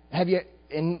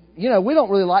 We don't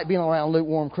really like being around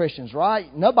lukewarm Christians, right?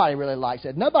 Nobody really likes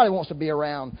it. Nobody wants to be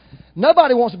around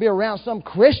some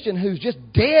Christian who's just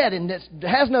dead and that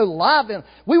has no life in them.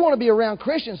 We want to be around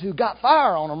Christians who got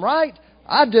fire on them, right?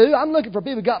 I do. I'm looking for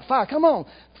people who got fire. Come on.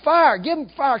 Fire. Give them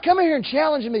fire. Come in here and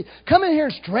challenge me. Come in here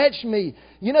and stretch me.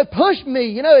 Push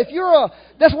me.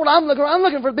 That's what I'm looking for. I'm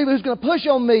looking for people who's going to push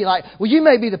on me. Like, well, you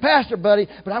may be the pastor, buddy,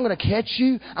 but I'm going to catch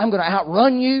you. I'm going to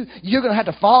outrun you. You're going to have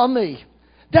to follow me.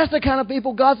 That's the kind of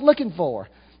people God's looking for.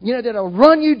 That'll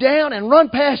run you down and run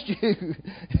past you.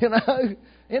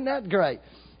 Isn't that great?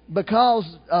 Because,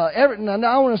 now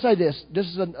I want to say this. This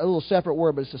is a little separate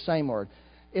word, but it's the same word.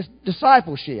 It's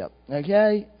discipleship,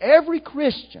 okay? Every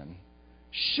Christian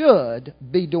should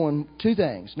be doing two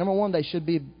things. Number one, they should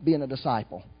be being a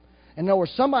disciple. In other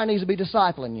words, somebody needs to be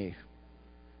discipling you.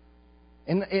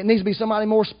 And it needs to be somebody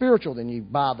more spiritual than you,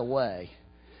 by the way.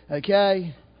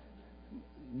 Okay?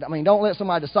 Don't let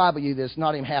somebody disciple you that's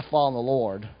not even half following the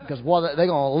Lord. Because they're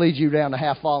going to lead you down to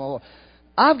half following the Lord.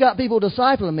 I've got people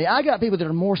discipling me. I got people that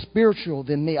are more spiritual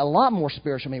than me, a lot more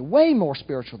spiritual than me, way more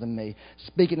spiritual than me,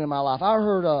 speaking in my life. I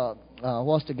heard,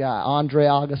 what's the guy, Andre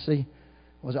Agassi?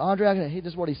 Was it Andre Agassi?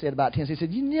 This is what he said about tennis. He said,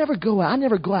 I never go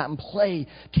out and play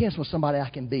tennis with somebody I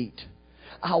can beat.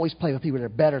 I always play with people that are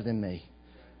better than me.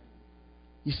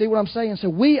 You see what I'm saying?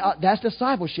 So that's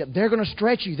discipleship. They're going to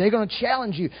stretch you. They're going to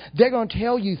challenge you. They're going to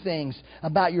tell you things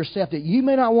about yourself that you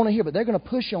may not want to hear, but they're going to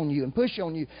push on you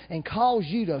and cause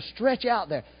you to stretch out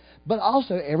there. But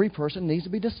also, every person needs to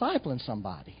be discipling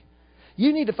somebody.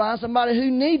 You need to find somebody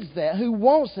who needs that, who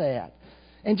wants that,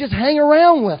 and just hang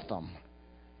around with them.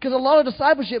 Because a lot of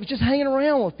discipleship is just hanging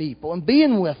around with people and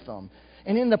being with them.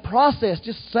 And in the process,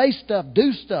 just say stuff,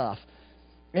 do stuff.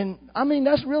 And,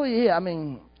 that's really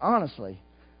it. Honestly.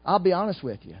 I'll be honest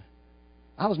with you.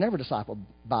 I was never discipled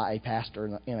by a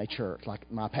pastor in a church.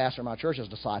 Like my pastor in my church is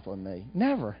discipling me.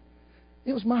 Never.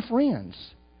 It was my friends.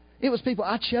 It was people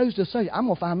I chose to say, I'm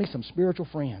going to find me some spiritual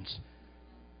friends.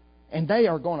 And they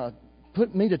are going to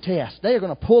put me to test. They are going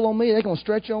to pull on me. They're going to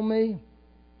stretch on me.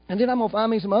 And then I'm going to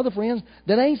find me some other friends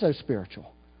that ain't so spiritual.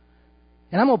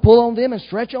 And I'm going to pull on them and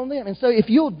stretch on them. And so if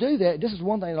you'll do that, this is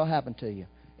one thing that will happen to you,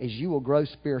 is you will grow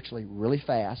spiritually really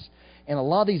fast. And a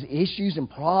lot of these issues and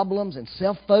problems and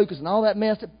self-focus and all that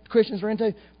mess that Christians are into,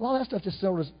 a lot of that stuff just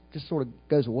sort of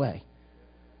goes away.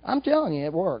 I'm telling you,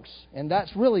 it works. And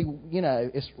that's really,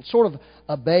 it's sort of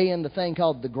obeying the thing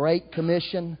called the Great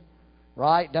Commission,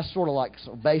 right? That's sort of like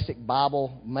basic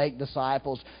Bible, make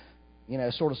disciples,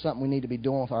 sort of something we need to be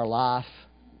doing with our life.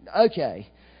 Okay.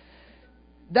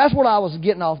 That's what I was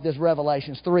getting off this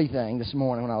Revelations 3 thing this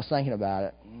morning when I was thinking about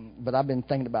it. But I've been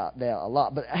thinking about that a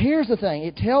lot. But here's the thing.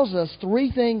 It tells us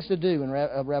 3 things to do in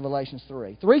Revelations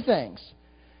 3. 3 things.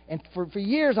 And for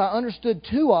years I understood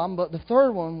 2 of them, but the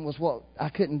third one was what I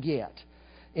couldn't get.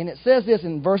 And it says this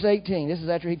in verse 18. This is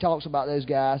after he talks about those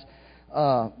guys.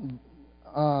 No,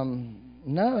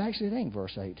 actually it ain't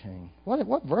verse 18.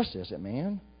 What verse is it,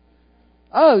 man?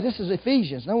 Oh, this is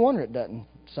Ephesians. No wonder it doesn't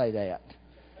say that.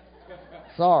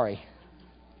 Sorry.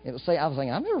 It would say, I was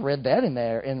thinking, I've never read that in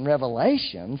there in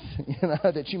Revelations,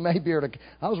 that you may be able to.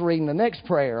 I was reading the next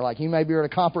prayer, like you may be able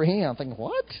to comprehend. I'm thinking,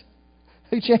 what?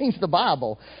 Who changed the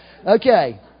Bible?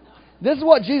 Okay. This is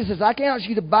what Jesus says. I counsel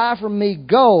you to buy from me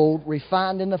gold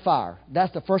refined in the fire.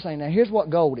 That's the first thing. Now, here's what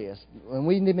gold is. And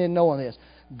we need to know this.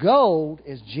 Gold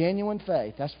is genuine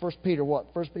faith. That's 1 Peter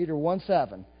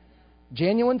 1:7.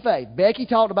 Genuine faith. Becky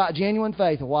talked about genuine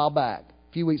faith a while back.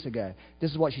 A few weeks ago. This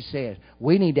is what she said.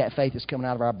 We need that faith that's coming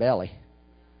out of our belly.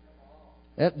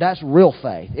 That's real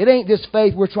faith. It ain't this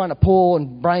faith we're trying to pull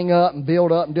and bring up and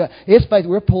build up and do. It's faith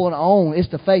we're pulling on. It's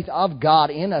the faith of God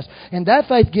in us. And that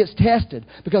faith gets tested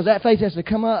because that faith has to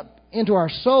come up into our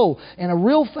soul. And a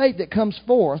real faith that comes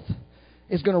forth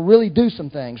is going to really do some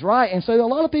things, right? And so a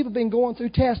lot of people have been going through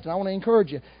testing. I want to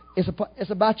encourage you. It's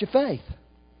about your faith.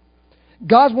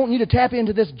 God's wanting you to tap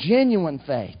into this genuine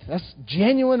faith. That's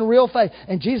genuine, real faith.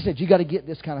 And Jesus said, you got to get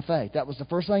this kind of faith. That was the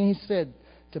first thing He said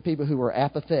to people who were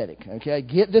apathetic. Okay,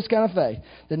 get this kind of faith.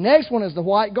 The next one is the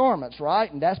white garments,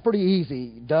 right? And that's pretty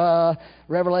easy. Duh.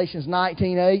 Revelations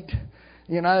 19:8.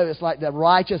 You know, it's like the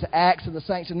righteous acts of the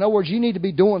saints. In other words, you need to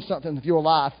be doing something with your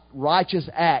life. Righteous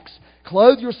acts.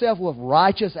 Clothe yourself with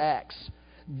righteous acts.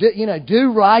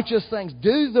 Do righteous things.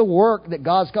 Do the work that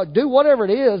God's called. Do whatever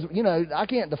it is. I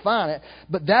can't define it.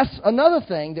 But that's another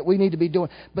thing that we need to be doing.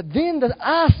 But then the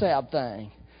eye salve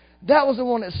thing. That was the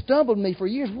one that stumbled me for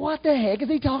years. What the heck is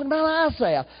he talking about eye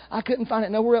salve? I couldn't find it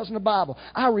nowhere else in the Bible.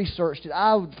 I researched it.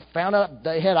 I found out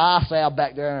they had eye salve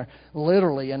back there,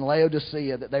 literally in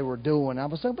Laodicea, that they were doing. I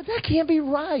was saying, but that can't be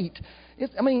right.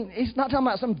 He's not talking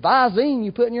about some Visine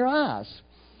you put in your eyes.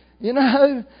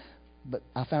 But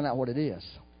I found out what it is.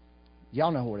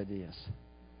 Y'all know what it is.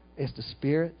 It's the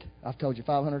Spirit. I've told you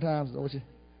 500 times.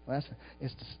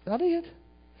 I did.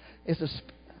 It's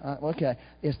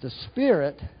the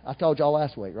Spirit. I told y'all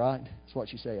last week, right? That's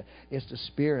what you said. It's the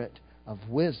Spirit of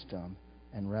wisdom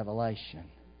and revelation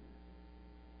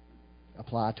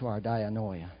applied to our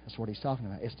dianoia. That's what he's talking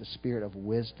about. It's the Spirit of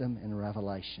wisdom and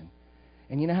revelation.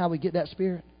 And you know how we get that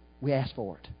Spirit? We ask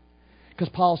for it. Because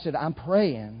Paul said, I'm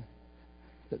praying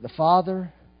that the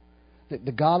Father, that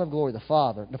the God of glory, the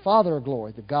Father of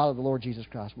glory, the God of the Lord Jesus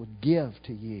Christ, would give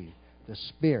to you the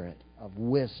Spirit of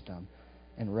wisdom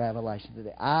and revelation, that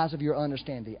the eyes of your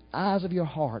understanding, the eyes of your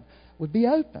heart would be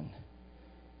open.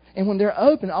 And when they're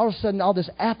open, all of a sudden, all this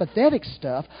apathetic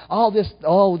stuff, all this,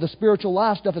 the spiritual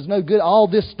life stuff is no good, all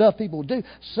this stuff people do,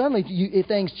 suddenly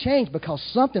things change because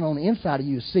something on the inside of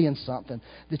you is seeing something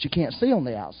that you can't see on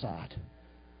the outside.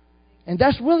 And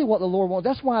that's really what the Lord wants.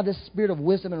 That's why this Spirit of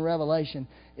wisdom and revelation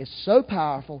is so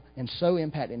powerful and so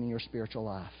impacting in your spiritual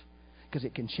life. Because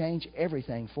it can change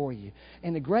everything for you.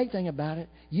 And the great thing about it,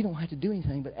 you don't have to do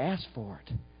anything but ask for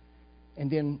it. And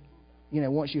then,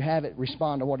 once you have it,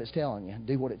 respond to what it's telling you.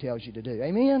 Do what it tells you to do.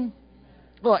 Amen?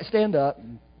 All right, stand up.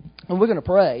 And we're going to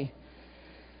pray.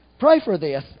 Pray for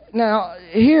this. Now,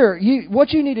 here,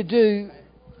 what you need to do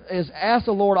is ask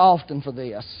the Lord often for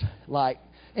this.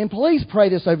 And please pray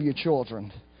this over your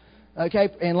children. Okay,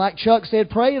 and like Chuck said,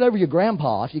 pray it over your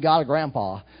grandpa if you got a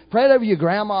grandpa. Pray it over your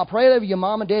grandma. Pray it over your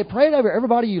mom and dad. Pray it over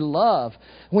everybody you love.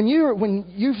 When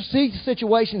you see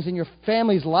situations in your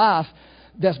family's life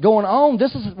that's going on,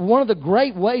 this is one of the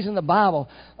great ways in the Bible.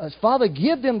 Father,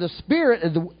 give them the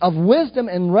Spirit of wisdom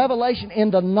and revelation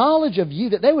and the knowledge of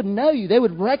you, that they would know you, they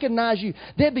would recognize you,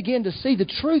 they'd begin to see the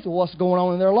truth of what's going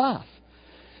on in their life.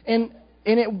 And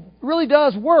it really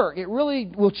does work. It really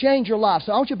will change your life.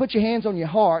 So I want you to put your hands on your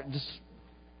heart,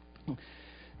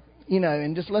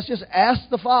 let's just ask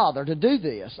the Father to do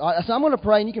this. So I'm going to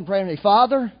pray, and you can pray with me.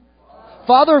 Father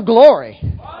of glory,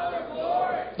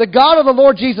 the God of the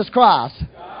Lord Jesus Christ,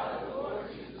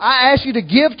 I ask you to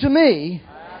give to me,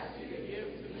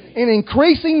 in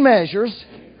increasing measures,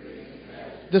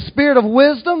 the Spirit of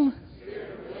wisdom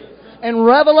and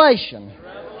revelation.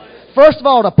 First of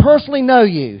all, to personally know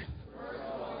you.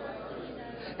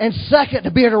 And second,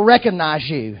 to be able to recognize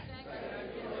you.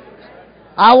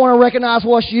 I want to recognize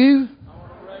what's you,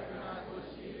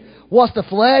 what's the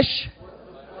flesh,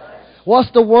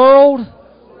 what's the world,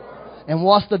 and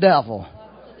what's the devil.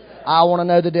 I want to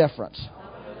know the difference.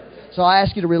 So I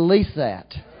ask you to release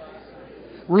that.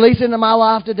 Release it into my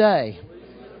life today.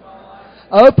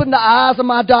 Open the eyes of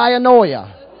my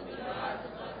dianoia.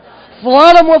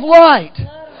 Flood them with light.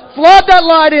 Flood that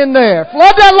light in there.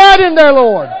 Flood that light in there,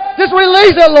 Lord. Just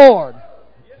release it, Lord.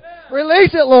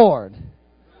 Release it, Lord.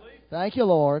 Thank you,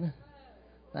 Lord.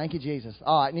 Thank you, Jesus.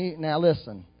 All right, now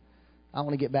listen. I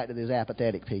want to get back to these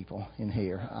apathetic people in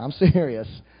here. I'm serious.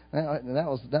 That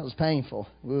was painful.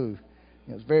 Woo.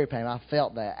 It was very painful. I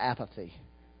felt that apathy.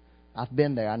 I've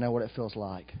been there. I know what it feels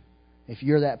like. If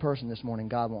you're that person this morning,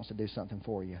 God wants to do something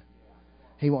for you.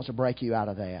 He wants to break you out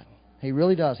of that. He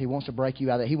really does. He wants to break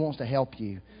you out of that. He wants to help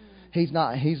you. He's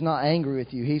not angry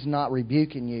with you. He's not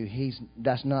rebuking you.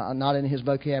 That's not in His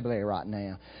vocabulary right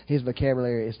now. His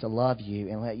vocabulary is to love you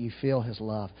and let you feel His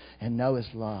love and know His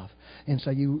love. And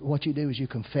so what you do is you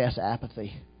confess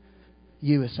apathy.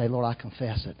 you would say, Lord, I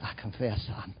confess it. I confess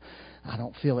I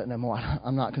don't feel it no more.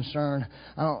 I'm not concerned.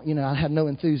 I have no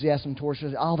enthusiasm towards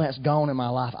it. All that's gone in my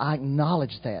life. I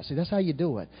acknowledge that. See, that's how you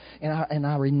do it. And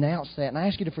I renounce that. And I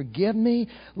ask you to forgive me,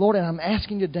 Lord, and I'm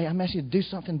asking you today, I'm asking you to do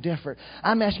something different.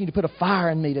 I'm asking you to put a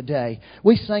fire in me today.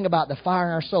 We sing about the fire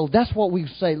in our soul. That's what we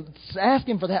say. Ask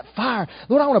Him for that fire.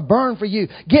 Lord, I want to burn for you.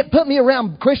 Put me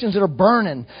around Christians that are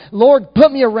burning. Lord,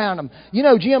 put me around them.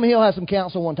 Jim Hill had some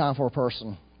counsel one time for a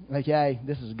person. Okay?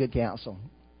 This is good counsel.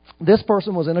 This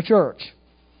person was in a church,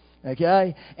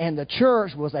 okay? And the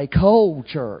church was a cold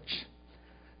church,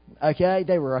 okay?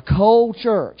 They were a cold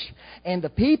church. And the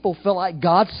people felt like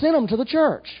God sent them to the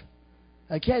church,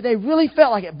 okay? They really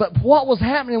felt like it. But what was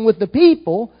happening with the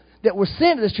people that were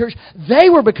sent to this church, they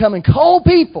were becoming cold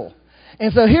people.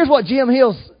 And so here's what Jim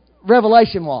Hill's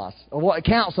revelation was, or what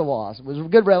counsel was. It was a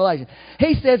good revelation.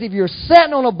 He says, if you're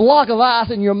sitting on a block of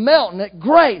ice and you're melting it,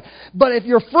 great. But if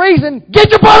you're freezing, get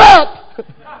your butt up!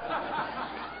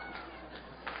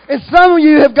 And some of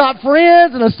you have got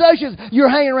friends and associates you're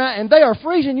hanging around, and they are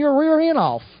freezing your rear end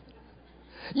off.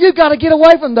 You've got to get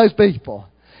away from those people.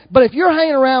 But if you're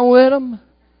hanging around with them,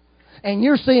 and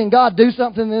you're seeing God do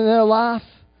something in their life,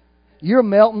 you're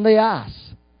melting the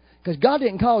ice. Because God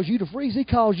didn't cause you to freeze. He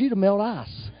caused you to melt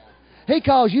ice. He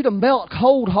caused you to melt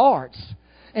cold hearts.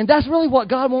 And that's really what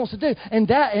God wants to do. And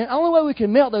the only way we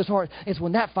can melt those hearts is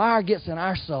when that fire gets in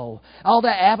our soul. All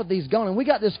that apathy's gone. And we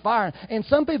got this fire. And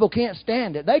some people can't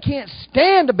stand it. They can't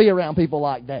stand to be around people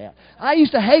like that. I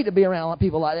used to hate to be around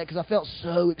people like that because I felt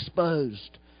so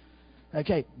exposed.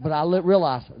 Okay, but I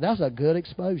realized that's a good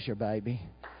exposure, baby.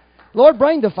 Lord,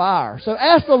 bring the fire. So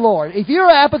ask the Lord. If you're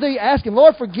apathy, ask Him,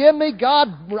 Lord, forgive me. God,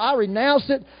 I renounce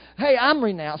it. Hey, I'm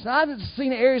renounced. I've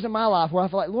seen areas in my life where I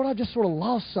feel like, Lord, I've just sort of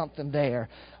lost something there.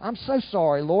 I'm so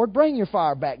sorry, Lord. Bring your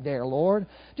fire back there, Lord.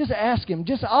 Just ask Him.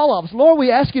 Just all of us. Lord,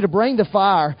 we ask you to bring the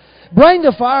fire. Bring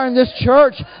the fire in this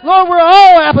church. Lord, we're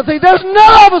all apathy. There's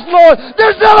none of us, Lord.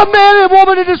 There's not a man and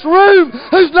woman in this room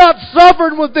who's not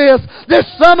suffering with this. There's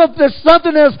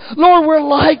something else. Lord, we're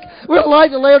like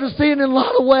the Laodicean in a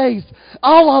lot of ways.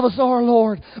 All of us are,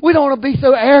 Lord. We don't want to be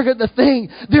so arrogant to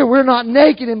think that we're not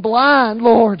naked and blind,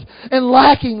 Lord, and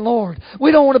lacking, Lord.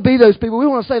 We don't want to be those people. We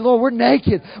want to say, Lord, we're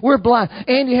naked, we're blind.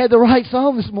 Andy had the right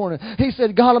song this morning. He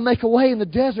said, God will make a way in the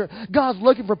desert. God's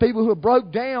looking for people who are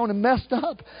broke down and messed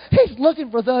up. He's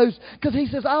looking for those because He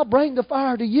says, I'll bring the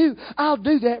fire to you. I'll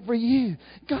do that for you.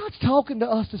 God's talking to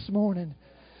us this morning.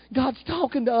 God's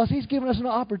talking to us. He's giving us an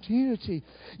opportunity.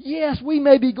 Yes, we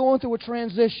may be going through a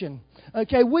transition.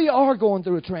 Okay, we are going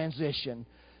through a transition.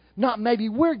 Not maybe,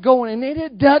 we're going, and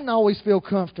it doesn't always feel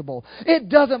comfortable. It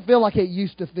doesn't feel like it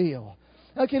used to feel.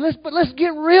 Okay, let's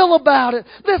get real about it.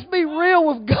 Let's be real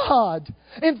with God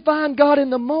and find God in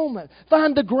the moment.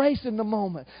 Find the grace in the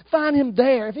moment. Find Him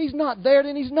there. If He's not there,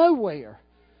 then He's nowhere.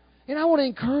 And I want to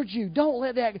encourage you, don't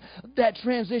let that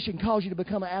transition cause you to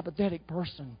become an apathetic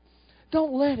person.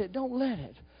 Don't let it. Don't let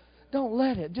it. Don't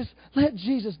let it. Just let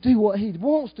Jesus do what He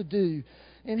wants to do.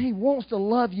 And He wants to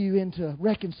love you into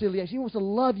reconciliation. He wants to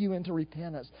love you into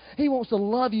repentance. He wants to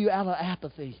love you out of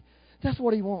apathy. That's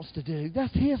what He wants to do.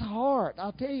 That's His heart.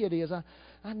 I'll tell you it is.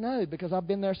 I know because I've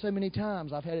been there so many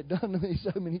times. I've had it done to me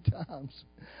so many times.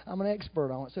 I'm an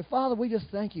expert on it. So, Father, we just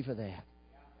thank You for that.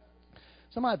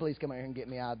 Somebody please come here and get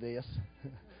me out of this.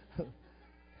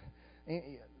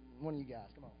 One of you guys,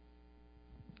 come on.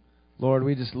 Lord,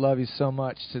 we just love You so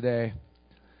much today.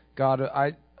 God,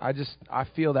 I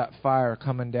feel that fire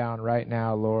coming down right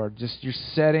now, Lord. Just You're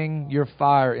setting Your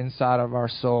fire inside of our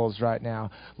souls right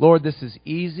now. Lord, this is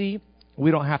easy.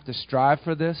 We don't have to strive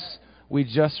for this. We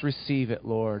just receive it,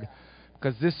 Lord,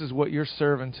 because this is what You're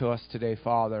serving to us today,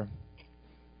 Father.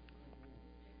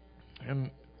 And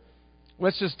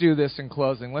let's just do this in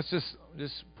closing. Let's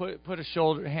just put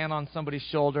a hand on somebody's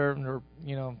shoulder, or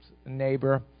a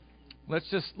neighbor. Let's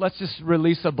just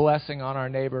release a blessing on our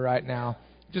neighbor right now.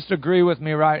 Just agree with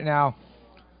me right now.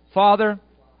 Father,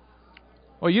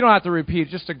 well, you don't have to repeat,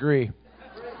 just agree.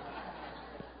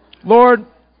 Lord,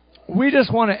 we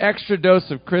just want an extra dose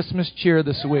of Christmas cheer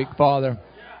this week, Father.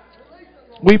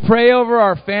 We pray over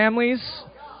our families.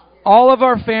 All of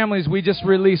our families, we just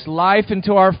release life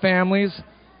into our families.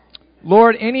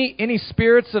 Lord, any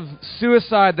spirits of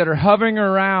suicide that are hovering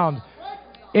around,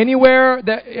 anywhere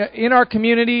that in our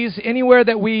communities, anywhere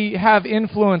that we have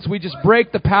influence, we just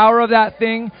break the power of that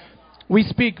thing. We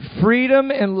speak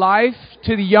freedom and life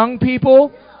to the young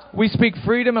people. We speak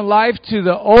freedom and life to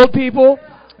the old people.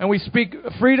 And we speak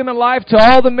freedom and life to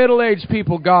all the middle-aged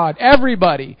people, God.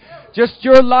 Everybody. Just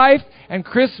Your life and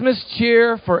Christmas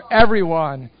cheer for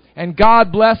everyone. And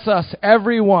God bless us,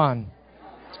 everyone.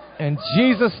 In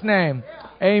Jesus' name.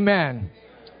 Amen.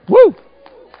 Woo!